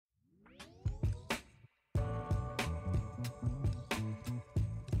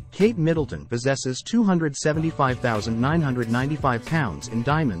Kate Middleton possesses £275,995 in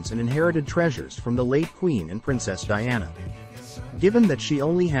diamonds and inherited treasures from the late Queen and Princess Diana. Given that she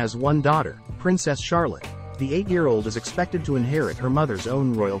only has one daughter, Princess Charlotte, the 8-year-old is expected to inherit her mother's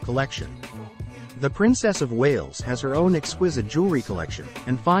own royal collection. The Princess of Wales has her own exquisite jewelry collection,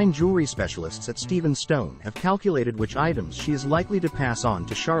 and fine jewelry specialists at Stephen Stone have calculated which items she is likely to pass on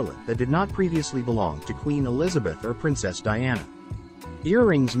to Charlotte that did not previously belong to Queen Elizabeth or Princess Diana.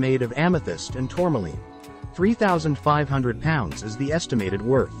 Earrings made of amethyst and tourmaline. £3,500 is the estimated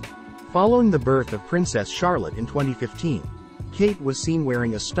worth. Following the birth of Princess Charlotte in 2015, Kate was seen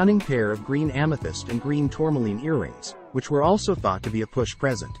wearing a stunning pair of green amethyst and green tourmaline earrings, which were also thought to be a push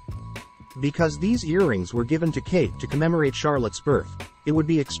present. Because these earrings were given to Kate to commemorate Charlotte's birth, it would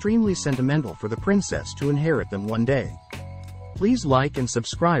be extremely sentimental for the princess to inherit them one day. Please like and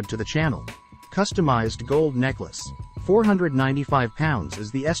subscribe to the channel. Customized gold necklace. £495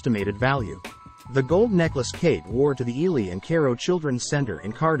 is the estimated value. The gold necklace Kate wore to the Ely and Caro Children's Centre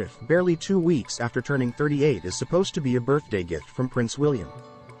in Cardiff barely 2 weeks after turning 38 is supposed to be a birthday gift from Prince William.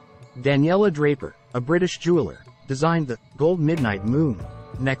 Daniela Draper, a British jeweler, designed the Gold Midnight Moon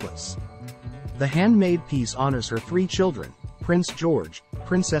necklace. The handmade piece honors her 3 children, Prince George,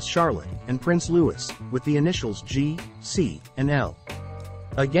 Princess Charlotte, and Prince Louis, with the initials G, C, and L.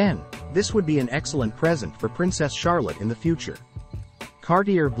 Again, this would be an excellent present for Princess Charlotte in the future.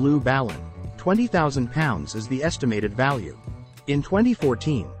 Cartier Blue Ballon. £20,000 is the estimated value. In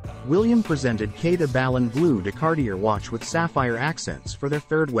 2014, William presented Kate a Ballon Blue de Cartier watch with sapphire accents for their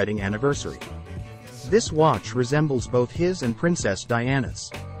 3rd wedding anniversary. This watch resembles both his and Princess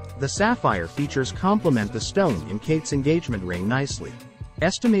Diana's. The sapphire features complement the stone in Kate's engagement ring nicely.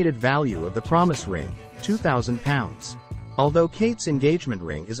 Estimated value of the promise ring, £2,000. Although Kate's engagement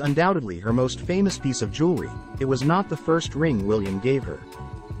ring is undoubtedly her most famous piece of jewelry, it was not the first ring William gave her.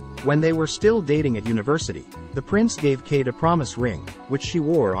 When they were still dating at university, the prince gave Kate a promise ring, which she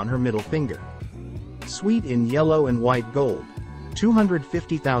wore on her middle finger. Sweet in yellow and white gold.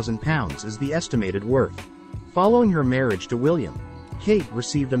 £250,000 is the estimated worth. Following her marriage to William, Kate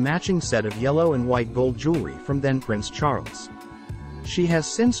received a matching set of yellow and white gold jewelry from then Prince Charles. She has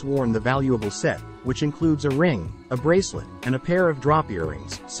since worn the valuable set, which includes a ring, a bracelet, and a pair of drop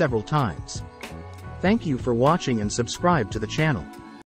earrings, several times. Thank you for watching and subscribe to the channel.